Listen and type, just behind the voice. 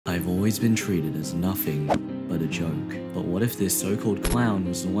I've always been treated as nothing but a joke. But what if this so-called clown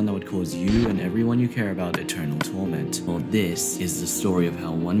was the one that would cause you and everyone you care about eternal torment? Well, this is the story of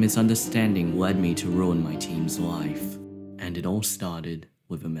how one misunderstanding led me to ruin my team's life. And it all started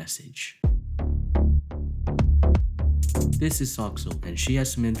with a message. This is Soxel, and she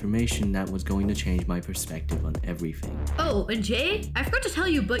has some information that was going to change my perspective on everything. Oh, and Jay, I forgot to tell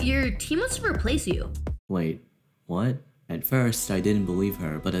you, but your team wants to replace you. Wait, what? At first, I didn't believe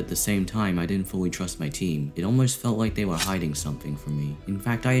her, but at the same time, I didn't fully trust my team. It almost felt like they were hiding something from me. In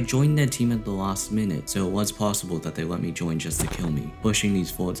fact, I had joined their team at the last minute, so it was possible that they let me join just to kill me. Pushing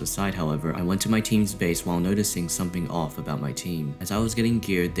these thoughts aside, however, I went to my team's base while noticing something off about my team. As I was getting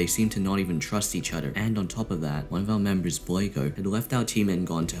geared, they seemed to not even trust each other, and on top of that, one of our members, Blako, had left our team and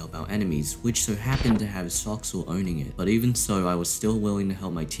gone to help our enemies, which so happened to have Soxel owning it. But even so, I was still willing to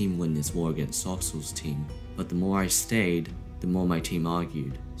help my team win this war against Soxel's team. But the more I stayed, the more my team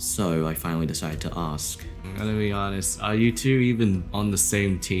argued. So I finally decided to ask. I'm gonna be honest, are you two even on the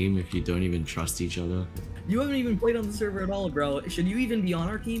same team if you don't even trust each other? You haven't even played on the server at all, bro. Should you even be on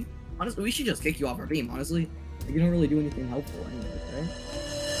our team? Honestly, we should just kick you off our team, honestly. Like, you don't really do anything helpful anyway, right?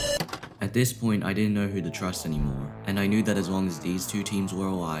 At this point, I didn't know who to trust anymore, and I knew that as long as these two teams were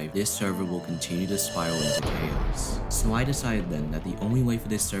alive, this server will continue to spiral into chaos. So I decided then that the only way for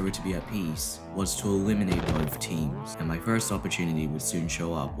this server to be at peace was to eliminate both teams, and my first opportunity would soon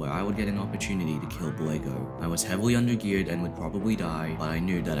show up where I would get an opportunity to kill Blako. I was heavily undergeared and would probably die, but I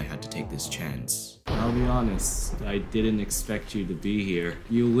knew that I had to take this chance. I'll be honest, I didn't expect you to be here.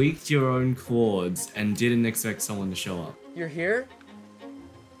 You leaked your own chords and didn't expect someone to show up. You're here?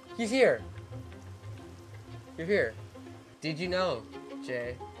 He's here. You're here. Did you know,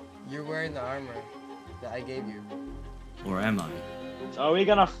 Jay? You're wearing the armor that I gave you. Or am I? So are we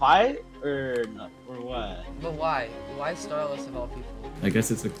gonna fight or not, or what? But why? Why Starless of all people? I guess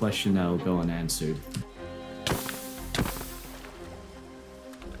it's a question that'll go unanswered.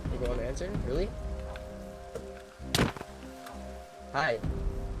 You go unanswered? Really? Hi.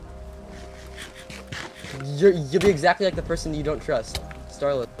 You'll be exactly like the person you don't trust.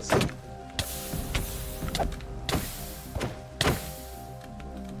 Starless.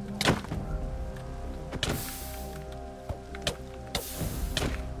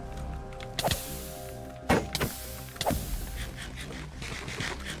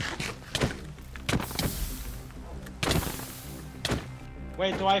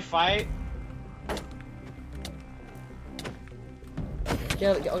 Wait, do I fight?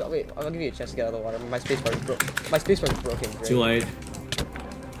 Yeah, wait, I'll give you a chance to get out of the water. My spacebar is broken. My spacebar is broken. Great. Too late.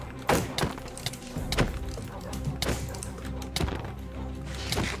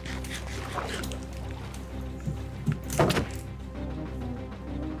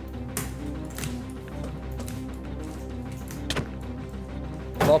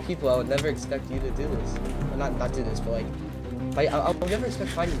 Of all people, I would never expect you to do this. Well, not do this, but like, I would never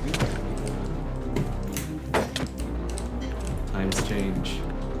expect finding you from people. Times change.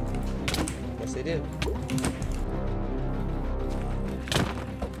 Yes, they do.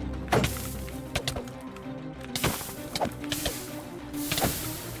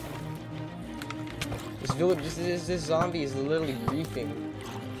 This zombie is literally reaping.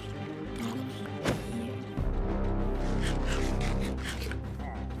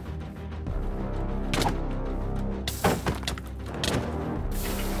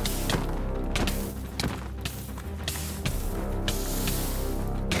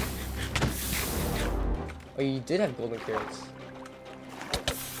 Oh, you did have golden carrots.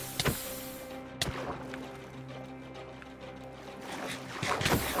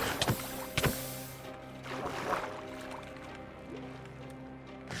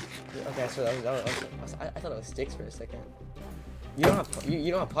 Okay, so I thought it was sticks for a second. You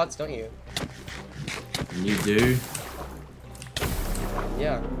don't have pots, don't you? You do?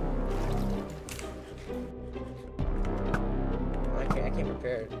 Yeah. I came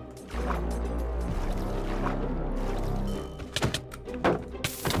prepared.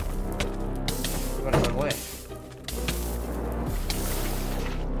 You wanna run away?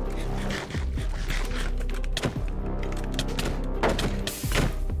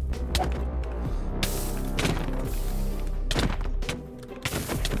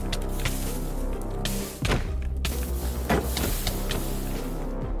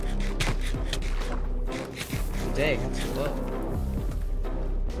 Dang, that's low.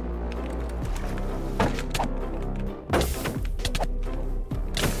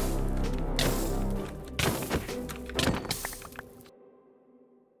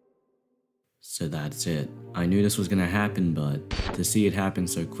 So that's it. I knew this was gonna happen, but to see it happen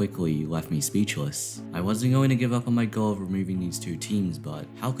so quickly left me speechless. I wasn't going to give up on my goal of removing these two teams, but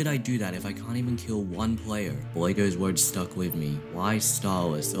how could I do that if I can't even kill one player? Boygo's words stuck with me. Why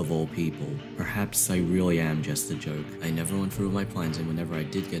Starless of all people? Perhaps I really am just a joke. I never went through with my plans, and whenever I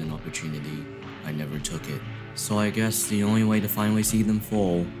did get an opportunity, I never took it. So I guess the only way to finally see them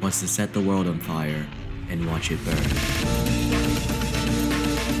fall was to set the world on fire and watch it burn.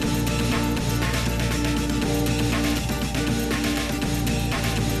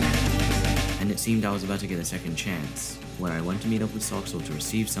 It seemed I was about to get a second chance, where I went to meet up with Soxel to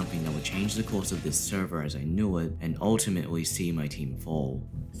receive something that would change the course of this server as I knew it, and ultimately see my team fall.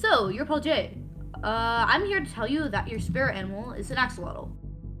 So, YourPalJ, I'm here to tell you that your spirit animal is an axolotl.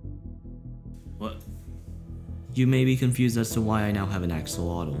 What? You may be confused as to why I now have an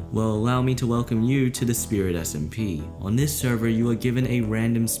axolotl. Well, allow me to welcome you to the Spirit SMP. On this server, you are given a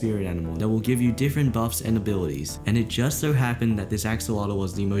random spirit animal that will give you different buffs and abilities, and it just so happened that this axolotl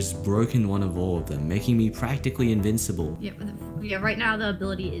was the most broken one of all of them, making me practically invincible. Yeah, right now the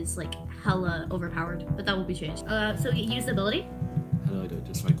ability is like hella overpowered, but that will be changed. So you use the ability? How do I do it?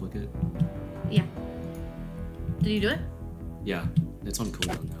 Just right click it? Yeah. Did you do it? Yeah, it's on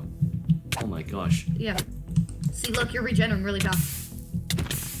cooldown now. Oh my gosh. Yeah. See, look, you're regenerating really fast.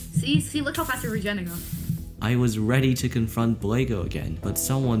 See, look how fast you're regenerating. I was ready to confront Blago again, but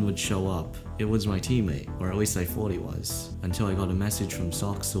someone would show up. It was my teammate, or at least I thought he was, until I got a message from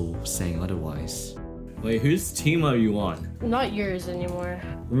Soxel saying otherwise. Wait, whose team are you on? Not yours anymore.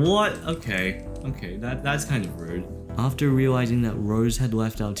 What? Okay, that's kind of rude. After realizing that Rose had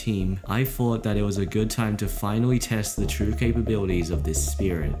left our team, I thought that it was a good time to finally test the true capabilities of this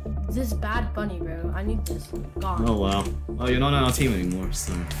spirit. This bad bunny, bro. I need this gone. Oh wow. Oh, you're not on our team anymore,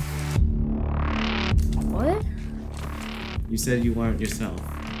 so... What? You said you weren't yourself.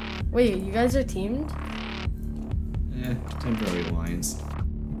 Wait, you guys are teamed? Temporary alliance.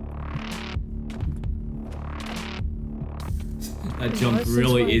 That jump What's this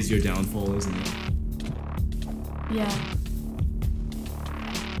really one? is your downfall, isn't it? Yeah.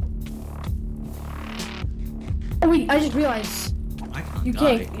 Oh wait, I just realized. I can't You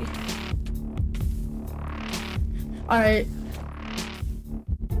die. can't. Alright.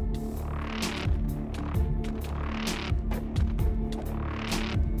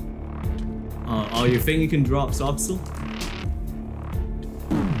 Oh, you think you can drop Soxel?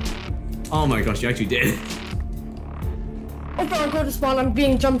 Oh my gosh, you actually did. Oh bro, go to spawn. I'm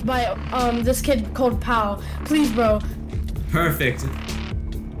being jumped by this kid called Pal. Please, bro. Perfect.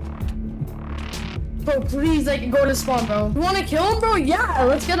 Bro, please, like, go to spawn, bro. You wanna kill him, bro? Yeah,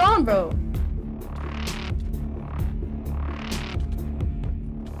 let's get on, bro.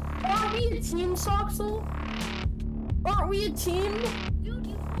 Aren't we a team, Soxel? Aren't we a team?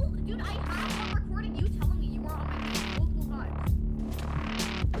 Dude, I have on recording you telling me you were on my team multiple times.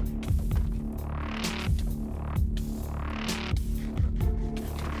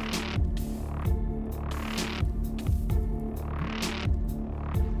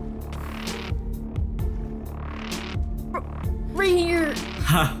 Right here.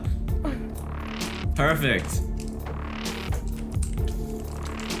 Ha! Perfect.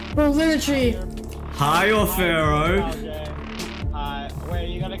 Bro, literally. Hi, your Pharaoh. Hi. Wait,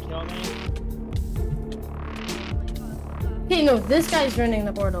 you gonna kill me? Hey, no, this guy's running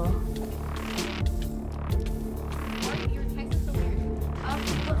the portal. Your text is so weird.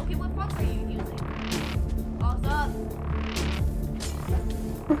 Okay, what box are you using? What's up?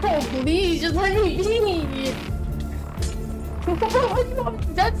 Bro, please, just let me be. Why do you want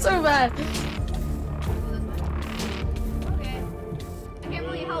me dead so bad? Okay. I can't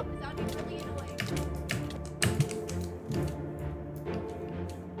really help. It's out here really in a way.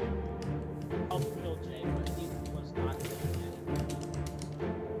 I'll kill Jay, but he was not killing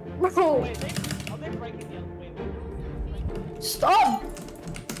Bro, Wait, are they breaking the other way? stop.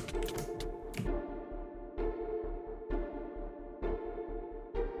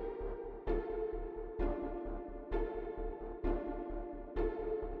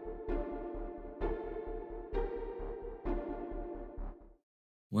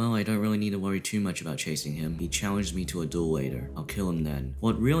 Well, I don't really need to worry too much about chasing him. He challenged me to a duel later. I'll kill him then.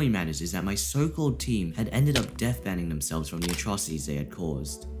 What really matters is that my so-called team had ended up death banning themselves from the atrocities they had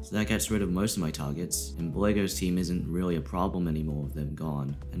caused. So that gets rid of most of my targets, and Blago's team isn't really a problem anymore with them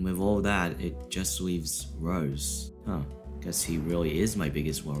gone. And with all that, it just leaves Rose. Huh. Guess he really is my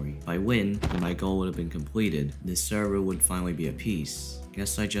biggest worry. If I win, and my goal would have been completed, this server would finally be at peace.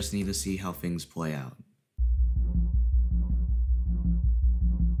 Guess I just need to see how things play out.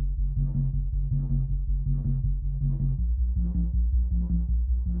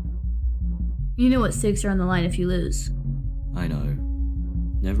 You know what stakes are on the line if you lose. I know.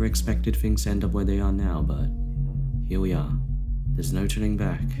 Never expected things to end up where they are now, but here we are. There's no turning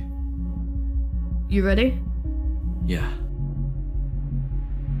back. You ready? Yeah.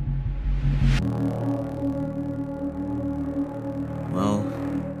 Well,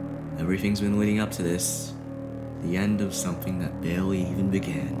 everything's been leading up to this. The end of something that barely even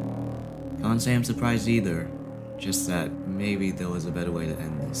began. Can't say I'm surprised either. Just that maybe there was a better way to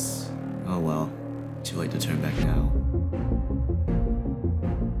end this. Oh well, too late to turn back now.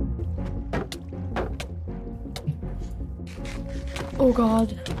 Oh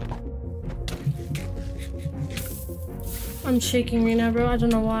god. I'm shaking right now, bro. I don't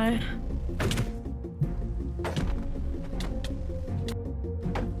know why.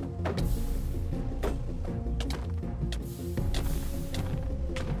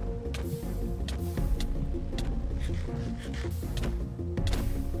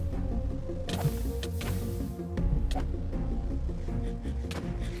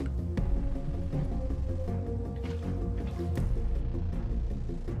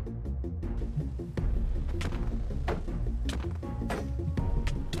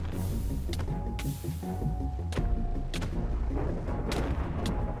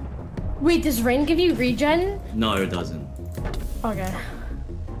 Wait, does rain give you regen? No, it doesn't. Okay.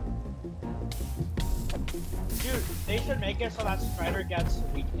 Dude, they should make it so that Strider gets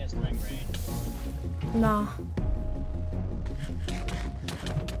weakness during rain. Nah.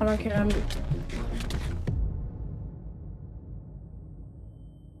 I don't care.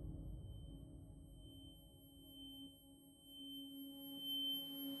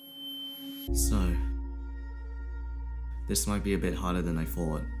 So, this might be a bit harder than I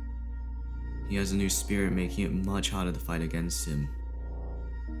thought. He has a new spirit making it much harder to fight against him.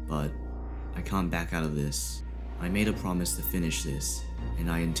 But I can't back out of this. I made a promise to finish this, and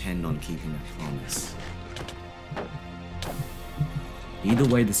I intend on keeping that promise. Either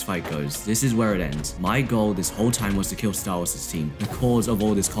way this fight goes, this is where it ends. My goal this whole time was to kill ThisRose team, the cause of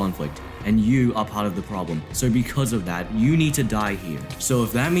all this conflict, and you are part of the problem. So because of that, you need to die here. So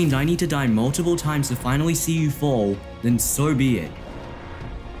if that means I need to die multiple times to finally see you fall, then so be it.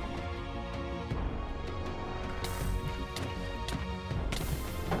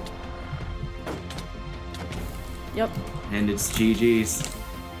 Yep. And it's GG's.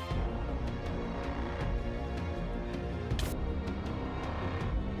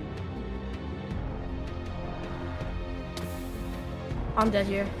 I'm dead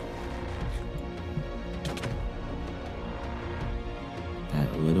here.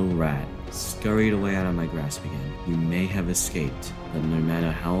 That little rat scurried away out of my grasp again. You may have escaped, but no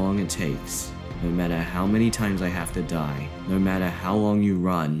matter how long it takes, no matter how many times I have to die, no matter how long you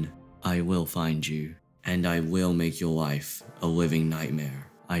run, I will find you. And I will make your life a living nightmare.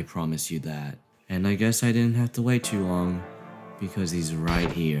 I promise you that. And I guess I didn't have to wait too long, because he's right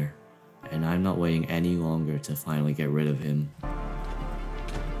here. And I'm not waiting any longer to finally get rid of him.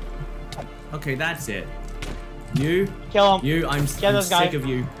 Okay, that's it. You, Kill him. I'm Kill this guy. sick of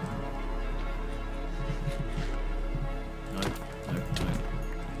you. No.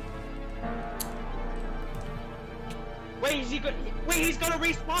 Wait, is he good? Wait, he's gonna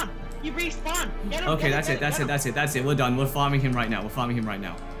respawn. He respawned. Get him, Okay, get him, that's it. We're done. We're farming him right now.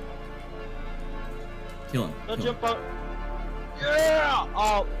 Kill him. Don't Kill him. jump out. Yeah!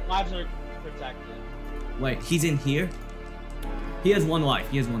 Oh, lives are protected. Wait, he's in here? He has one life.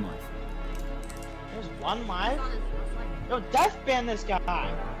 There's one life? Yo, death ban this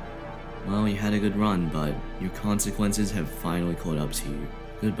guy. Well, you had a good run, but your consequences have finally caught up to you.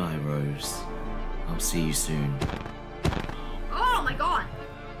 Goodbye, Rose. I'll see you soon. Oh my god!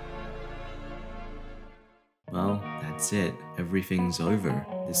 Well, that's it. Everything's over.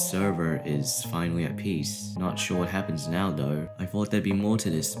 This server is finally at peace. Not sure what happens now, though. I thought there'd be more to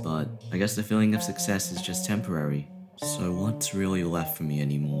this, but I guess the feeling of success is just temporary. So what's really left for me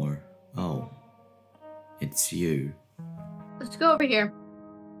anymore? Oh, it's you. Let's go over here.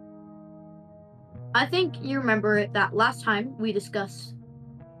 I think you remember that last time we discussed,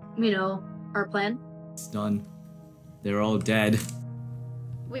 our plan. It's done. They're all dead.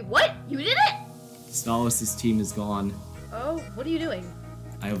 Wait, what? You did it? ThisRose team is gone. Oh, what are you doing?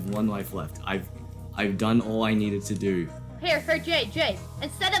 I have one life left. I've done all I needed to do. Here, Jay,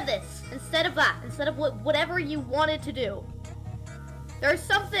 instead of this, instead of that, instead of whatever you wanted to do, there's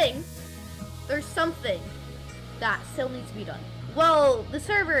something that still needs to be done. Well, the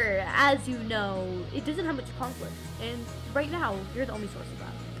server, as you know, it doesn't have much conflict, and right now, you're the only source of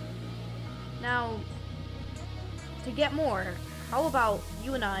that. Now, to get more, how about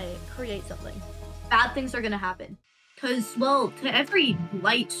you and I create something? Bad things are gonna happen. Because, well, to every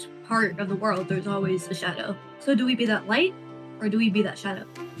light part of the world, there's always a shadow. So do we be that light, or do we be that shadow?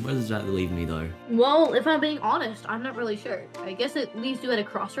 Where does that leave me though? Well, if I'm being honest, I'm not really sure. I guess it leaves you at a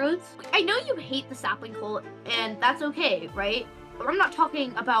crossroads. I know you hate the sapling cult, and that's okay, right? But I'm not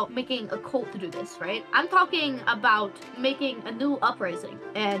talking about making a cult to do this, right? I'm talking about making a new uprising.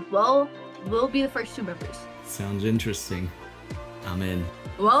 And, well, we'll be the first 2 members. Sounds interesting. I'm in.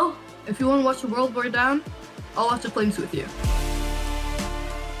 Well, if you want to watch the world burn down, I'll watch the flames with you.